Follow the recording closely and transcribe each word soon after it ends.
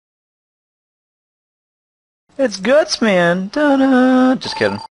It's Guts, man. Da-da. Just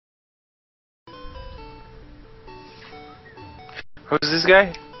kidding. Who's this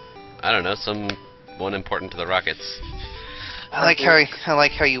guy? I don't know, someone important to the Rockets. I like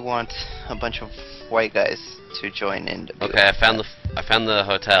how you want a bunch of white guys to join in. Okay, I found the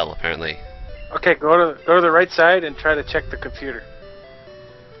hotel apparently. Okay, go to the right side and try to check the computer.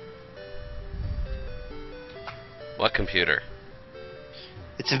 What computer?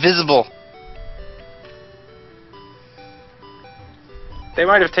 It's invisible. They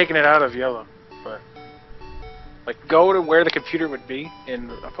might have taken it out of yellow, but like go to where the computer would be in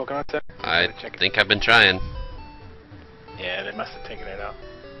a Pokemon Center. I Check it. think I've been trying. Yeah, they must have taken it out.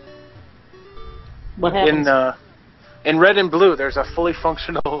 What happens? In red and blue, there's a fully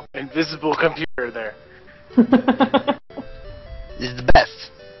functional invisible computer there. This is the best.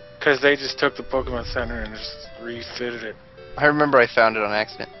 Because they just took the Pokemon Center and just refitted it. I remember I found it on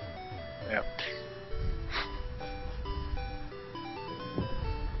accident. Yeah.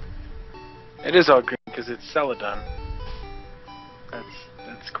 It is all green because it's Celadon.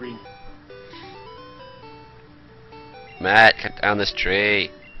 That's green. Matt, cut down this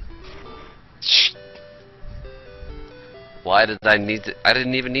tree. Why did I need to? I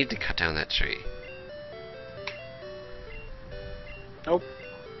didn't even need to cut down that tree. Nope.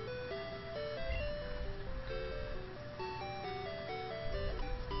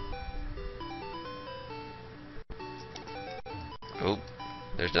 Oh,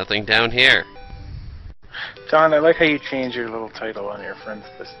 there's nothing down here. Don, I like how you change your little title on your friends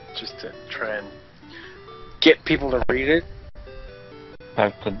list just to try and get people to read it.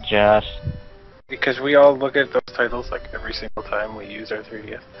 Back to Josh. Because we all look at those titles like every single time we use our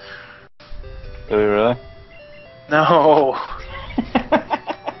 3DS. Do we really? No!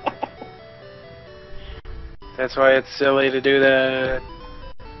 That's why it's silly to do that.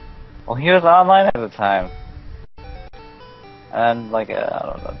 Well, he was online at the time. And, like,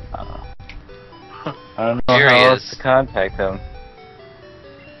 I don't know Here how he else is. to contact him.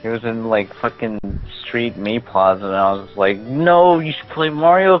 He was in, like, fucking Street Me Plaza, and I was like, no, you should play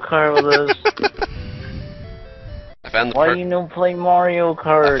Mario Kart with us. I found the Why do you not play Mario I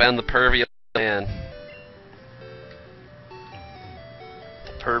Kart? found the pervy old man.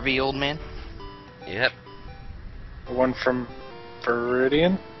 Pervy old man. Yep. The one from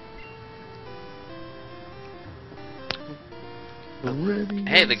Viridian?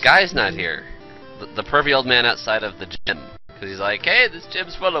 Hey, the guy's not here. The pervy old man outside of the gym. Because he's like, hey, this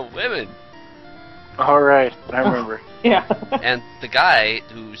gym's full of women. Alright, I remember. Yeah. And the guy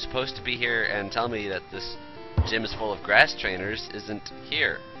who's supposed to be here and tell me that this gym is full of grass trainers isn't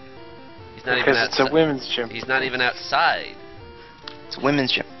here. He's not even Because it's outside. a women's gym. He's not even outside. It's a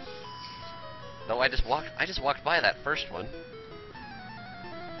women's gym. No, I just walked by that first one.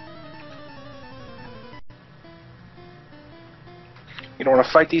 You don't want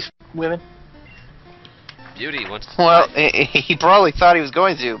to fight these women? Beauty wants to Well, fight. he probably thought he was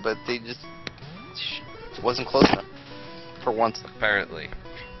going to, but they just wasn't close enough for once. Apparently.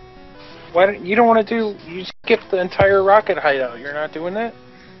 Why don't you don't want to do? You skipped the entire rocket hideout. You're not doing that.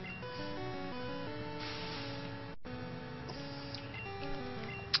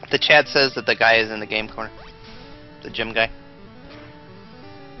 The chat says that the guy is in the game corner. The gym guy.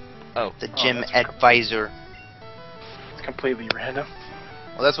 Oh. The gym that's advisor. It's completely random.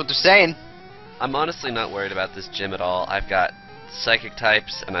 Well, that's what they're saying. I'm honestly not worried about this gym at all. I've got psychic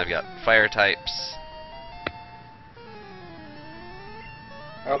types and I've got fire types.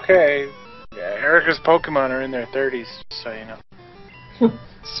 Okay. Yeah, Erica's Pokemon are in their 30s, so you know.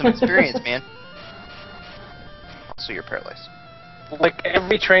 Some experience, man. Also, you're paralyzed. Like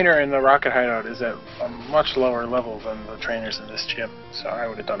every trainer in the Rocket Hideout is at a much lower level than the trainers in this gym, so I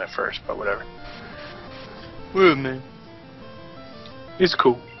would have done it first, but whatever. Woo, man. It's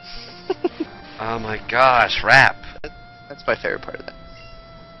cool. Oh my gosh, rap. That's my favorite part of that.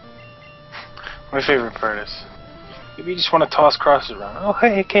 My favorite part is if you just want to toss crosses around. Oh,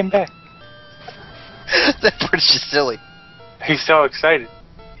 hey, it came back. That part's just silly. He's so excited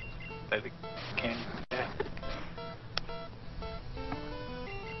that it came back.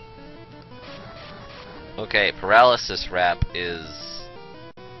 Okay, paralysis rap is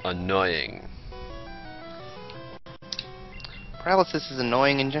annoying. Paralysis is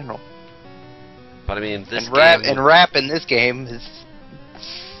annoying in general. But I mean, this And rap in this game is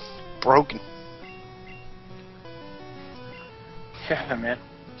broken. Yeah, man.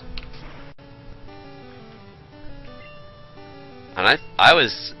 And I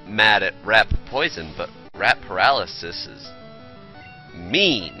was mad at rap poison, but rap paralysis is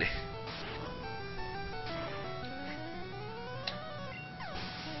mean.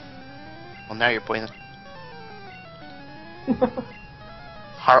 Well, now you're poison.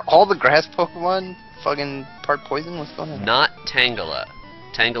 Are all the grass Pokemon fucking part poison? What's going on? Not Tangela.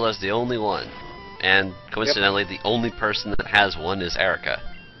 Tangela's the only one. And coincidentally, the only person that has one is Erica.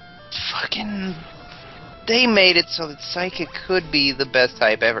 Fucking... They made it so that Psychic could be the best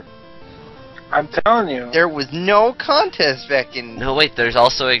type ever. I'm telling you. There was no contest back in... No, wait, there's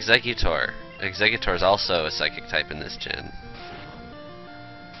also Exeggutor. Exeggutor is also a Psychic type in this gen.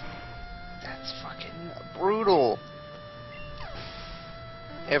 That's fucking brutal.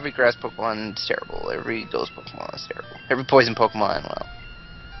 Every grass Pokemon is terrible. Every ghost Pokemon is terrible. Every poison Pokemon, well,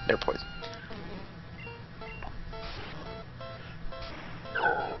 they're poison.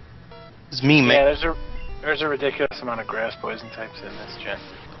 It's me, man. Yeah, there's a ridiculous amount of grass poison types in this gen.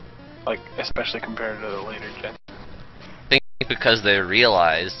 Like, especially compared to the later gen. I think because they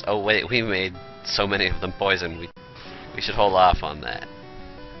realized, oh wait, we made so many of them poison, we should hold off on that.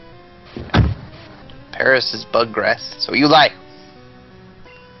 Paris is bug grass, so you lie.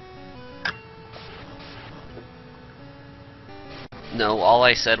 No, all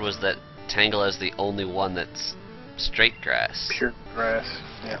I said was that Tangela is the only one that's straight grass. Pure grass,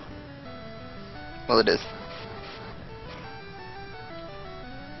 yeah. Well, it is.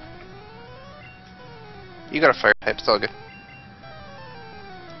 You got a fire type, it's all good.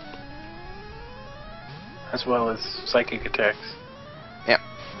 As well as psychic attacks. Yeah,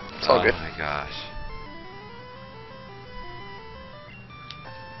 it's all good. Oh my gosh.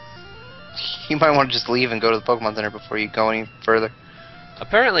 You might want to just leave and go to the Pokemon Center before you go any further.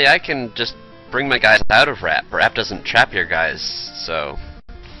 Apparently I can just bring my guys out of Wrap. Wrap doesn't trap your guys, so...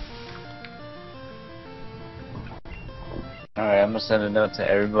 Alright, I'm gonna send a note to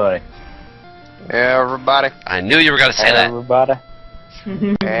everybody. Everybody. I knew you were gonna say that. Everybody.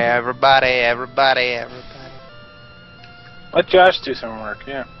 Everybody. Let Josh do some work,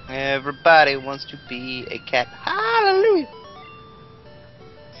 yeah. Everybody wants to be a cat. Hallelujah.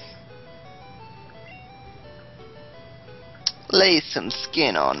 Lay some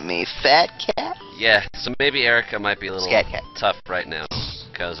skin on me, fat cat. Yeah, so maybe Erica might be a little Scat cat. tough right now,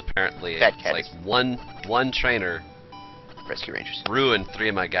 because apparently Fat cat like is- one trainer Rescue Rangers. ruined 3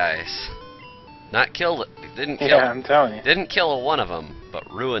 of my guys. Not killed, didn't kill, Yeah, I'm telling you. didn't kill one of them, but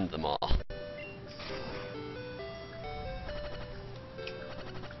ruined them all.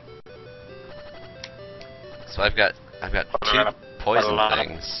 So I've got 2 poison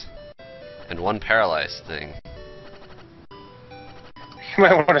things and 1 paralyzed thing. You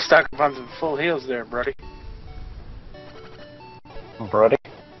might want to stock up on some full heals there, buddy. Brody?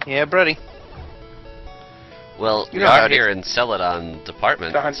 Yeah, buddy. Well, You we know how are it here in Celadon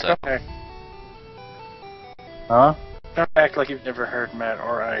Department, Don, so Huh? don't act like you've never heard Matt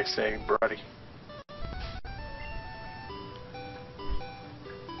or I say Brody.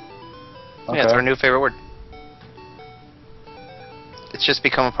 Okay. Yeah, it's our new favorite word. It's just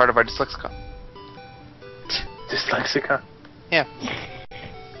become a part of our dyslexicon. Dyslexicon. Yeah.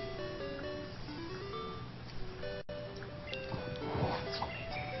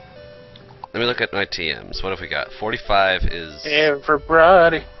 let me look at my TMs. What have we got? 45 is...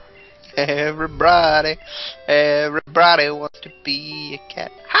 Everybody. Everybody wants to be a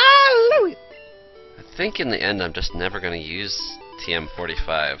cat. Hallelujah. I think in the end I'm just never going to use TM45.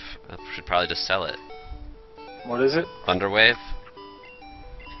 I should probably just sell it. What is it? Thunderwave?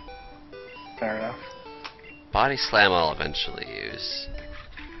 Fair enough. Body Slam I'll eventually use.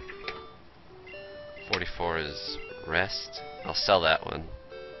 44 is Rest. I'll sell that one.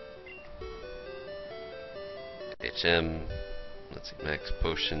 HM. Let's see, Max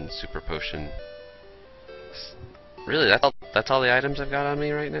Potion, Super Potion. Really, that's all the items I've got on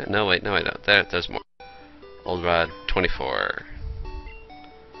me right now? No, wait, no I don't. There's more. Old Rod, 24.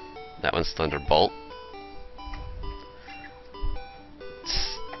 That one's Thunderbolt.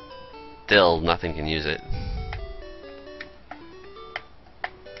 Still, nothing can use it.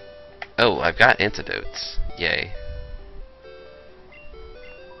 Oh, I've got antidotes. Yay.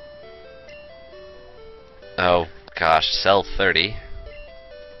 Oh, gosh, sell 30.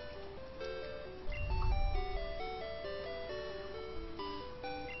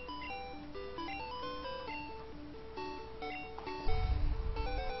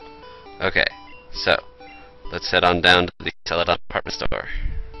 Okay, so, let's head on down to the Celadon department store.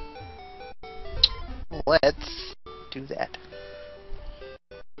 Let's do that.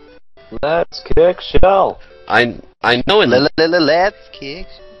 Let's kick shell. I know in Let's kick.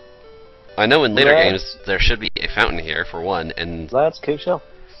 I know in later Let's- games there should be a fountain here for 1, and Let's kick shell.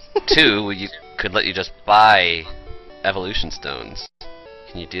 2 you could let you just buy evolution stones.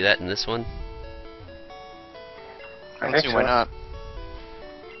 Can you do that in this one? I don't see why not.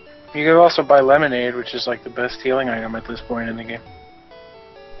 You can also buy lemonade, which is like the best healing item at this point in the game.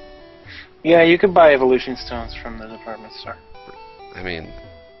 Yeah, you can buy evolution stones from the department store. I mean,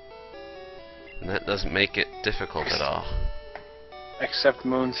 and that doesn't make it difficult at all. Except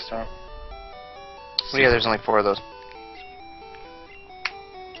moonstone. Well, yeah, there's only 4 of those.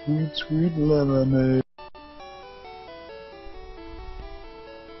 Sweet, sweet lemonade.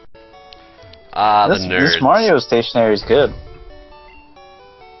 Ah, the This nerds. Mario stationery is good.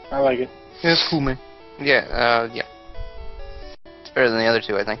 I like it. Yeah, it's cool, man. Yeah, yeah. It's better than the other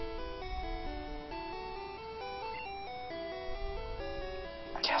 2, I think.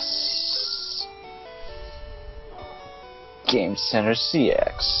 Yes. Game Center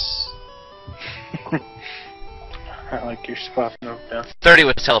CX. I like your spot note down. 30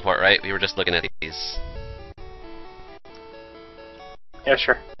 was teleport, right? We were just looking at these. Yeah,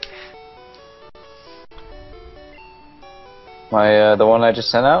 sure. The one I just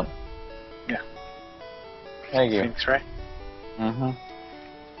sent out? Yeah. Thank you. Thanks, right? Mm-hmm.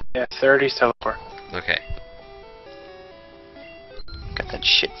 Yeah, 30's teleport. Okay. Got that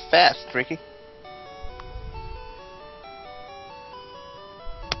shit fast, Ricky.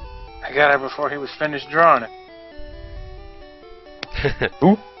 I got it before he was finished drawing it.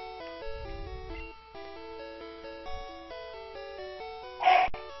 Ooh.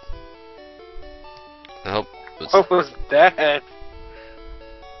 Oh, What was that?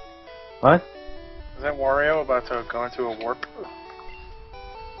 What? Was that Wario about to go into a warp?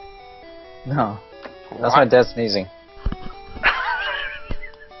 No. That's my dad sneezing.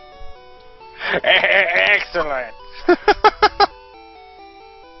 Excellent!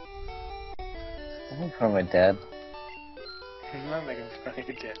 I'm from my dad. I'm not making fun of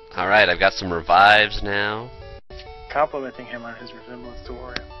your dad. alright, I've got some revives now. Complimenting him on his resemblance to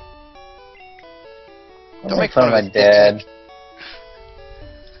Wario. Don't make fun of my dad.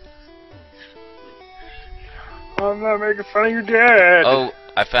 I'm not making fun of your dad! Oh,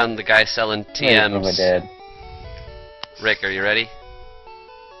 I found the guy selling Don't make fun of my TMs. dad. Rick, are you ready?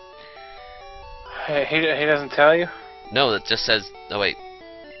 Hey, he doesn't tell you? No, it just says. Oh wait.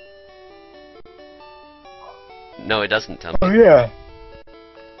 No, it doesn't tell me. Oh yeah.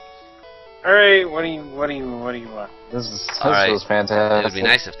 Alright, what do you want? This Alright. was fantastic. It would be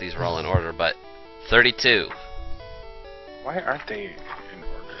nice if these were all in order, but 32. Why aren't they in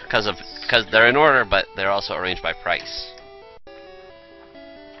order? Because they're in order, but they're also arranged by price.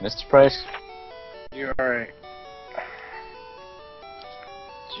 Mr. Price. You're alright.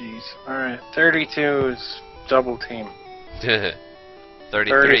 Jeez. Alright, 32 is double team. 33.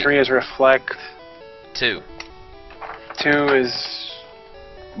 33 is reflect. 2. 2 is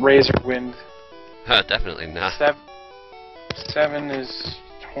razor wind. Huh, definitely not. 7 is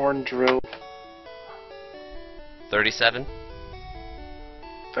horn drill. 37.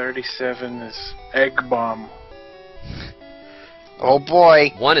 37 is egg bomb. Oh boy.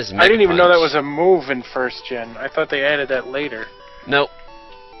 1 is Mega I didn't even know that Punch. was a move in first gen. I thought they added that later. Nope.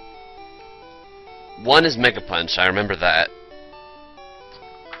 1 is Mega Punch, I remember that.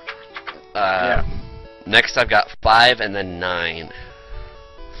 Yeah. Next I've got 5 and then 9.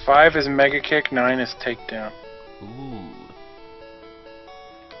 5 is mega kick, 9 is takedown. Ooh.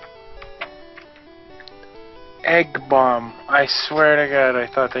 Egg bomb. I swear to God, I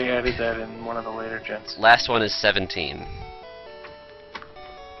thought they added that in one of the later gens. Last one is 17.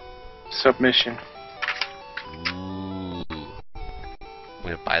 Submission. Ooh. I'm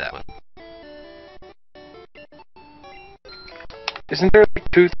gonna buy that one. Isn't there like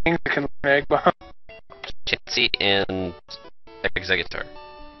 2 things that can learn egg bomb? Chansey and Executor.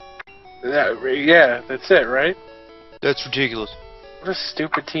 Yeah, that's it, right? That's ridiculous. What a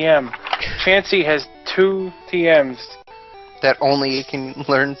stupid TM. Chansey has 2 TMs That only it can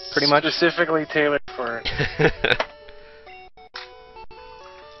learn, pretty much. specifically tailored for it.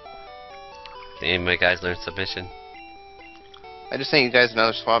 Did any of my guys learn submission? I just sent you guys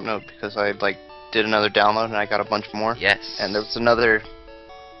another swap note because I did another download and I got a bunch more. Yes. And there was another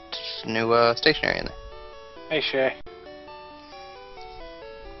new stationery in there. Hey, Shay.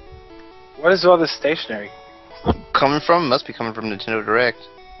 What is all this stationery? Coming from? Must be coming from Nintendo Direct.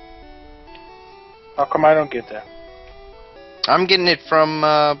 How come I don't get that? I'm getting it from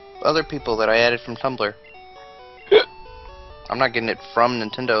other people that I added from Tumblr. I'm not getting it from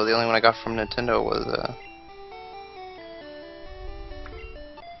Nintendo. The only one I got from Nintendo was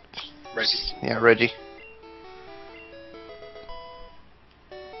Reggie. yeah, Reggie.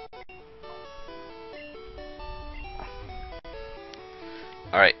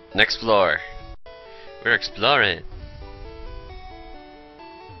 Alright, next floor. We're exploring.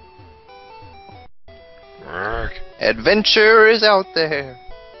 Arrgh. Adventure is out there.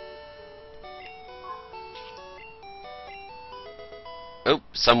 Oh,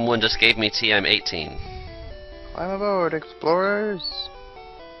 someone just gave me TM18. Climb aboard, explorers.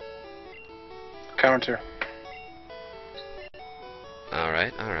 Counter.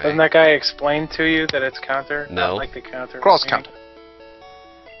 Alright, Doesn't alright. that guy explain to you that it's counter? No. Not like the counter. Cross thing? counter.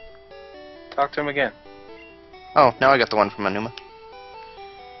 Talk to him again. Oh, now I got the one from Anuma.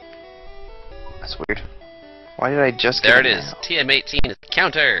 That's weird. Why did I just There get it is. now? TM18 is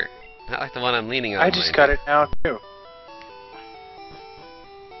counter. Not like the one I'm leaning on. I just got it now too.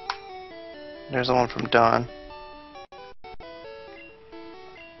 There's the one from Dawn.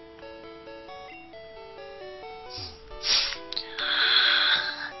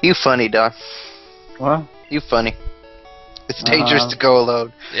 You funny, Dawn. What? You funny. It's dangerous to go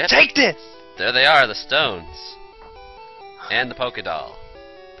alone. Yep. Take this! There they are, the stones. And the Poké Doll.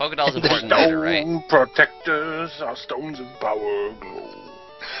 Poké Doll's important later, right? Stone protectors, our stones of power glow.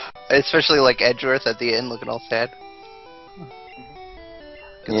 Especially like Edgeworth at the end looking all sad.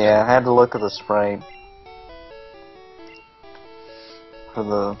 Yeah, I had to look at the sprite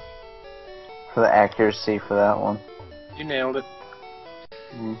for the accuracy for that one. You nailed it.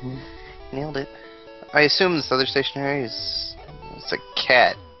 Nailed it. I assume this other stationery is... It's a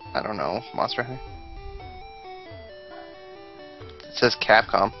cat. I don't know. Monster Hunter. It says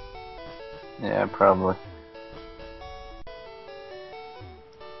Capcom. Yeah, probably.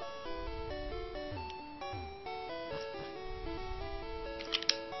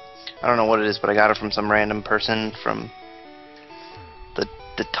 I don't know what it is, but I got it from some random person from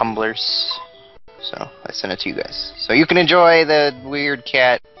the tumblers. So I sent it to you guys. So you can enjoy the weird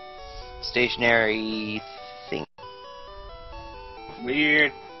cat stationery thing.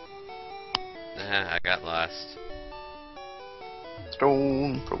 Weird. I got lost.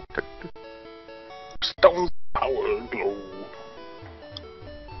 Stone protector. Stones of power glow.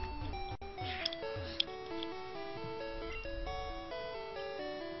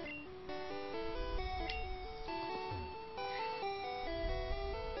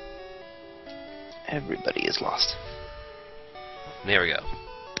 Everybody is lost. There we go.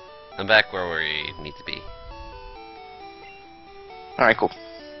 I'm back where we need to be. Alright, cool.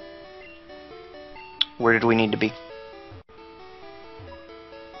 Where did we need to be?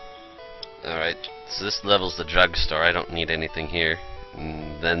 Alright, so this level's the drugstore. I don't need anything here.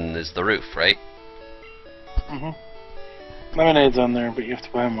 And then there's the roof, right? Lemonade's on there, but you have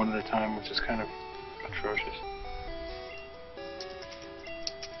to buy them one at a time, which is kind of atrocious.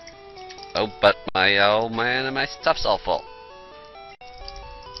 Oh, but my stuff's all full.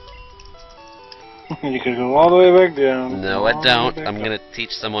 You could go all the way back down. No, I don't. I'm gonna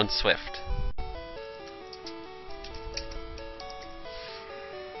teach someone Swift.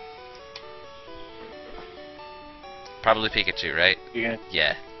 Probably Pikachu, right? Yeah.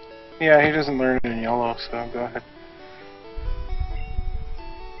 Yeah. Yeah, he doesn't learn it in yellow, so go ahead.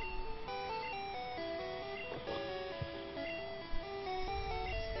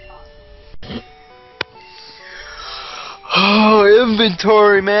 Oh,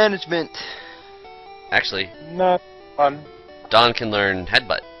 inventory management. Actually, Not fun. Dawn can learn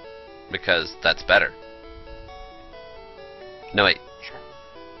Headbutt, because that's better. No, wait. Sure.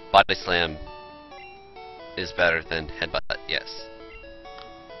 Body Slam is better than Headbutt, yes.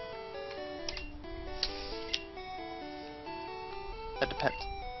 That depends.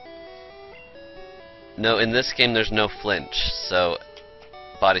 No, in this game there's no flinch, so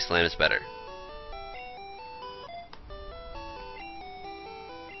Body Slam is better.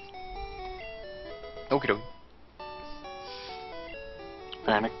 Okie dokie.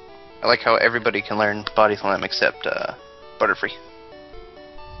 Panic. I like how everybody can learn Body Slam except Butterfree.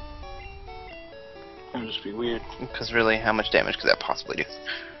 That would just be weird. Because really, how much damage could that possibly do?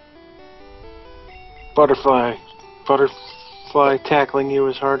 Butterfly tackling you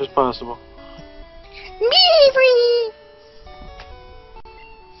as hard as possible.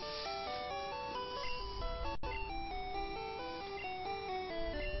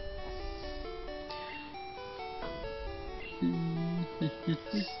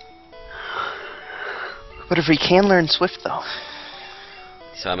 Butterfree can learn Swift though.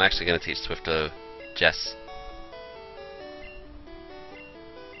 So I'm actually going to teach Swift to Jess.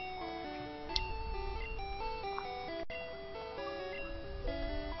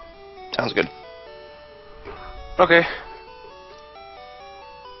 Sounds good. Okay.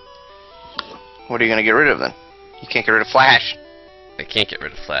 What are you gonna get rid of then? You can't get rid of Flash. I can't get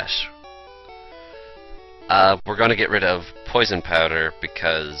rid of Flash. We're going to get rid of Poison Powder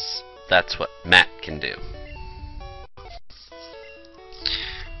because that's what Matt can do.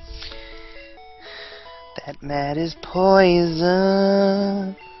 That Matt is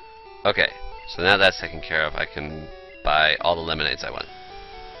poison. Okay, so now that's taken care of, I can buy all the lemonades I want.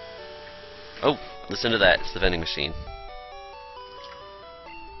 Oh, listen to that. It's the vending machine.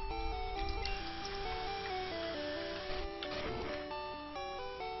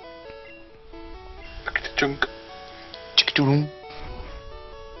 Chunk. Chick-a-doom.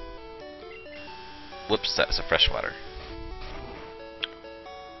 Whoops, that was a freshwater.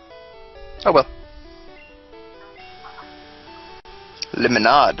 Oh well.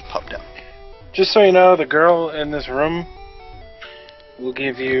 Lemonade popped out. Just so you know, the girl in this room will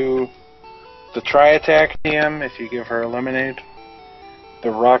give you the Tri-Attack TM if you give her a lemonade,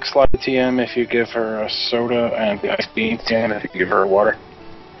 the Rock Slide TM if you give her a soda, and the Ice Beam TM if you give her water.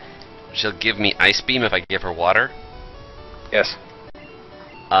 She'll give me Ice Beam if I give her water? Yes.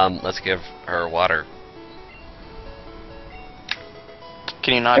 Let's give her water.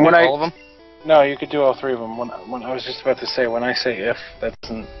 Can you not And do when all of them? No, you could do all three of them. When I was just about to say, when I say if, that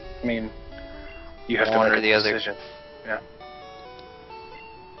doesn't mean you have One to or make the a other. decision. Yeah.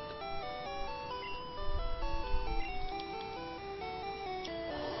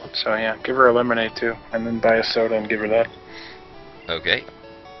 So yeah, give her a lemonade too, and then buy a soda and give her that. Okay.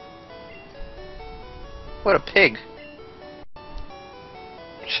 What a pig.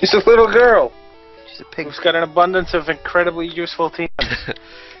 She's a little girl She's a pig. who's got an abundance of incredibly useful TM.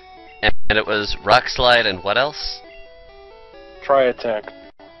 And it was Rock Slide and what else? Tri-Attack.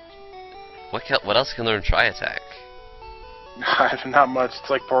 What else can learn Tri-Attack? Not much. It's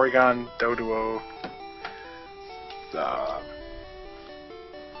like Porygon, Doduo,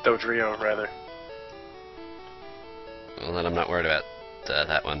 Dodrio, rather. Well, then I'm not worried about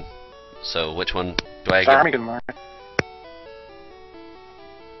that one. So which one do I get? Farming can learn.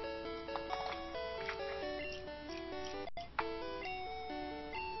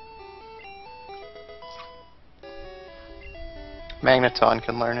 Magneton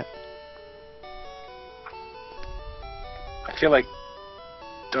can learn it. I feel like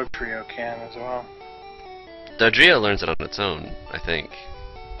Dodrio can as well. Dodrio learns it on its own, I think.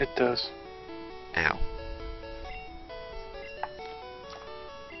 It does. Ow.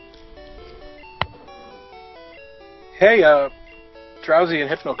 Hey, Drowsy and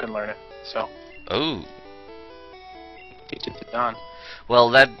Hypno can learn it, so Oh. teach it to Don. Well,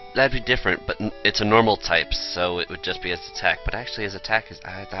 that'd be different, but it's a normal type, so it would just be its attack. But actually, his attack is...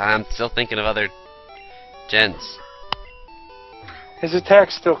 I'm still thinking of other gens. His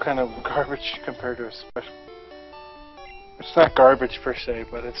attack's still kind of garbage compared to his special. It's not garbage per se,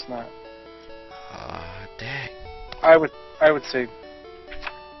 but it's not. Dang. I would say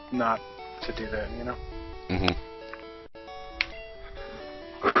not to do that, you know. Mm-hmm.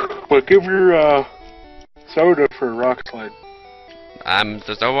 But give her soda for Rock Slide.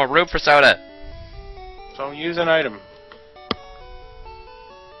 There's no more room for soda. So use an item.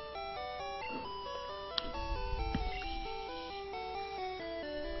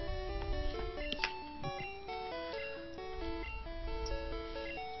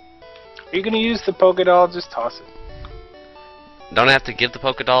 Are you gonna use the Pokédoll? Just toss it. Don't I have to give the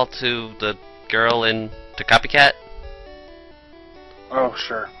Pokédoll to the girl in to Copycat? Oh,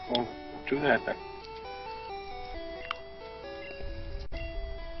 sure. Well, do that then.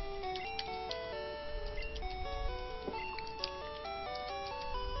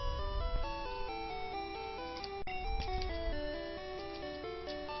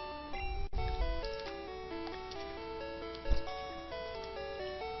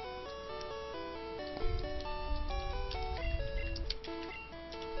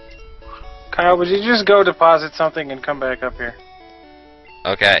 Kyle, would you just go deposit something and come back up here?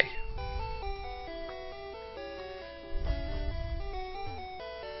 Okay.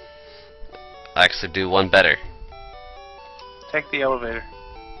 I actually do one better. Take the elevator.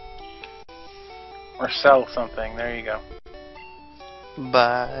 Or sell something. There you go.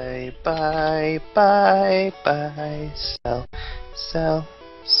 Bye, bye, bye, bye. Sell, sell,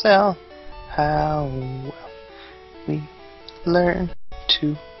 sell. How well we learn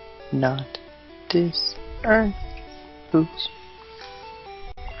to not discern who's.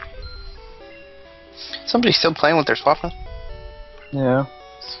 Somebody's still playing with their swap notes? Yeah.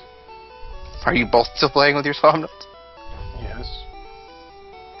 Are you both still playing with your swap notes? Yes.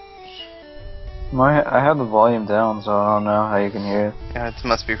 I have the volume down, so I don't know how you can hear it. Yeah, it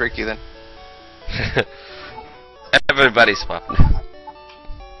must be Ricky then. Everybody's swapping.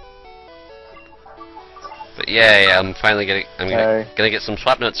 But yeah, I'm finally getting. I'm gonna get some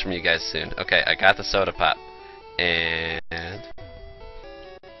swap notes from you guys soon. Okay, I got the soda pop, and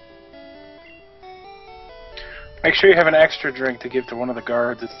Make sure you have an extra drink to give to one of the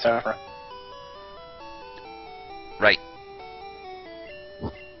guards at Saffron. right.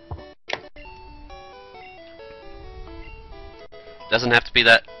 Doesn't have to be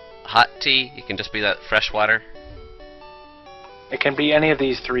that hot tea? You can just be that fresh water? It can be any of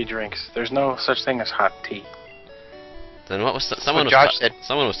these 3 drinks. There's no such thing as hot tea. Then what was someone was Josh said.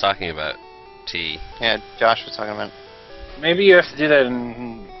 someone was talking about tea. Yeah, Josh was talking about. Maybe you have to do that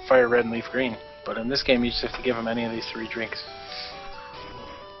in Fire Red and Leaf Green, but in this game you just have to give them any of these 3 drinks.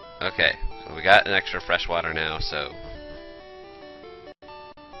 Okay, well, we got an extra fresh water now, so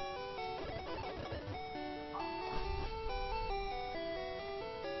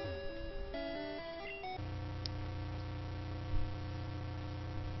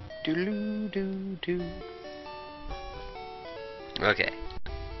Doo-doo-doo-doo. okay.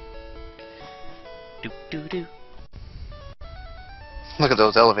 Do. Look at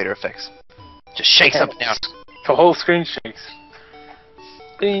those elevator effects. Just shakes up and down. The whole screen shakes.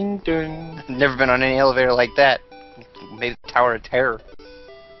 Ding ding. Never been on any elevator like that. Made the Tower of Terror.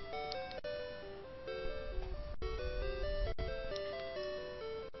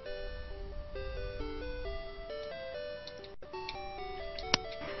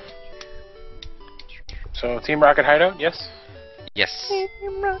 So, Team Rocket Hideout, yes? Yes.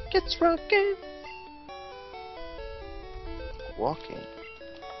 Team Rocket's rocking. Walking.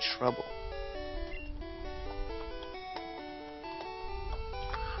 Trouble.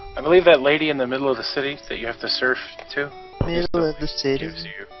 I believe that lady in the middle of the city that you have to surf to Middle of the city. gives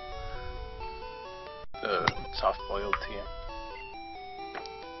you the soft-boiled tea.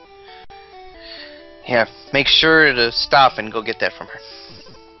 Yeah, make sure to stop and go get that from her.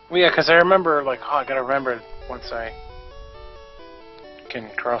 Well, yeah, because I remember, like, I gotta remember once I can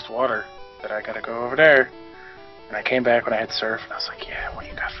cross water that I gotta go over there. And I came back when I had surf, and I was like, yeah, what do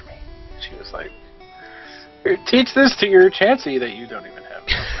you got for me? She was like, "Here, teach this to your Chansey that you don't even have. I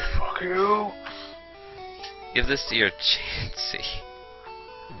was like, fuck you. Give this to your Chansey.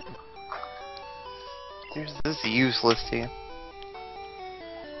 This is useless to you.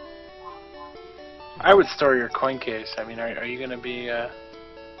 I would store your coin case. I mean, are you gonna be,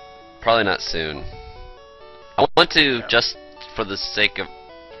 Probably not soon. I want to, just for the sake of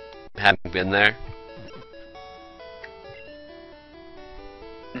having been there.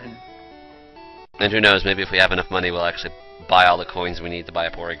 Mhm. And who knows, maybe if we have enough money, we'll actually buy all the coins we need to buy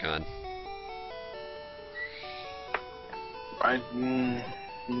a Porygon.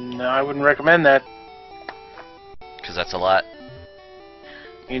 No, I wouldn't recommend that. Because that's a lot.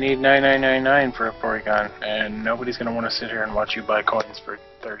 You need 9999 for a Porygon, and nobody's gonna want to sit here and watch you buy coins for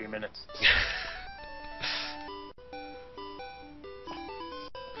 30 minutes.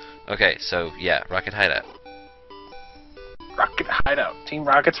 Okay, so yeah, Rocket Hideout. Rocket Hideout. Team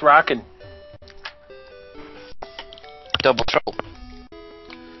Rocket's rockin'. Double trouble.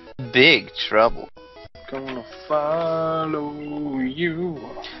 Big trouble. Gonna follow you.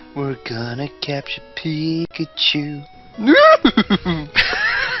 We're gonna capture Pikachu.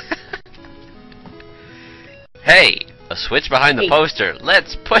 Hey! A switch behind the poster.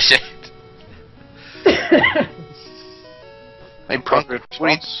 Let's push it! Hey, Punk,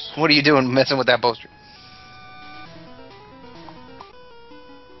 what are you doing messing with that poster?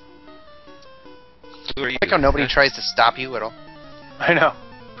 Who are you? I like how nobody tries to stop you at all. I know.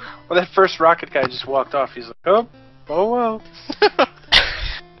 Well, that first Rocket guy just walked off. He's like, oh well.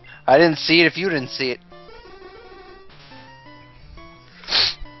 I didn't see it if you didn't see it.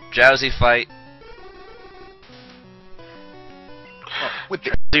 Drowsy fight. With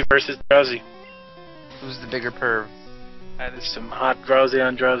the, Drowsy versus Drowsy. who's the bigger perv? That is some hot Drowsy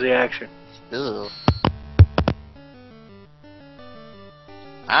on Drowsy action. Ugh.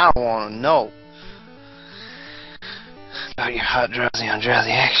 I don't want to know about your hot drowsy on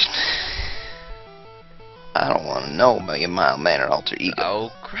drowsy action. I don't want to know about your mild-mannered alter ego. Oh,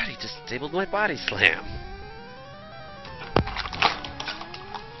 crud, he just disabled my body slam.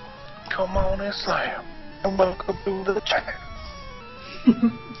 Come on and slam. And welcome to the chat.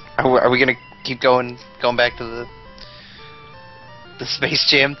 Are we gonna keep going back to the Space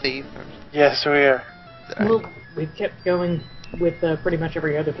Jam theme? Yes, we are. Well, we've kept going with pretty much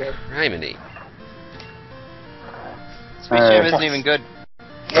every other joke. Criminy. Space Jam isn't even good.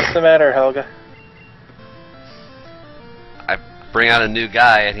 What's the matter, Helga? I bring out a new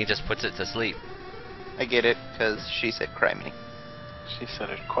guy and he just puts it to sleep. I get it, because she said criminy. She said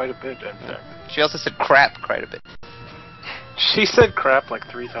it quite a bit, didn't she? She also said crap quite a bit. She said crap like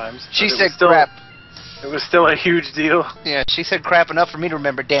 3 times. She but it said was still, crap. It was still a huge deal. Yeah, she said crap enough for me to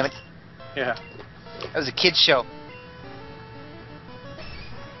remember, damn it. Yeah. That was a kid's show.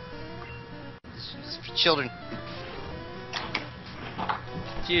 This is for children.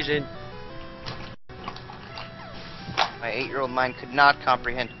 Fusion. My 8-year-old mind could not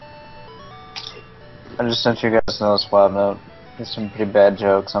comprehend. I just sent you guys another squad note. There's some pretty bad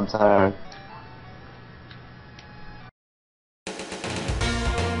jokes. I'm tired.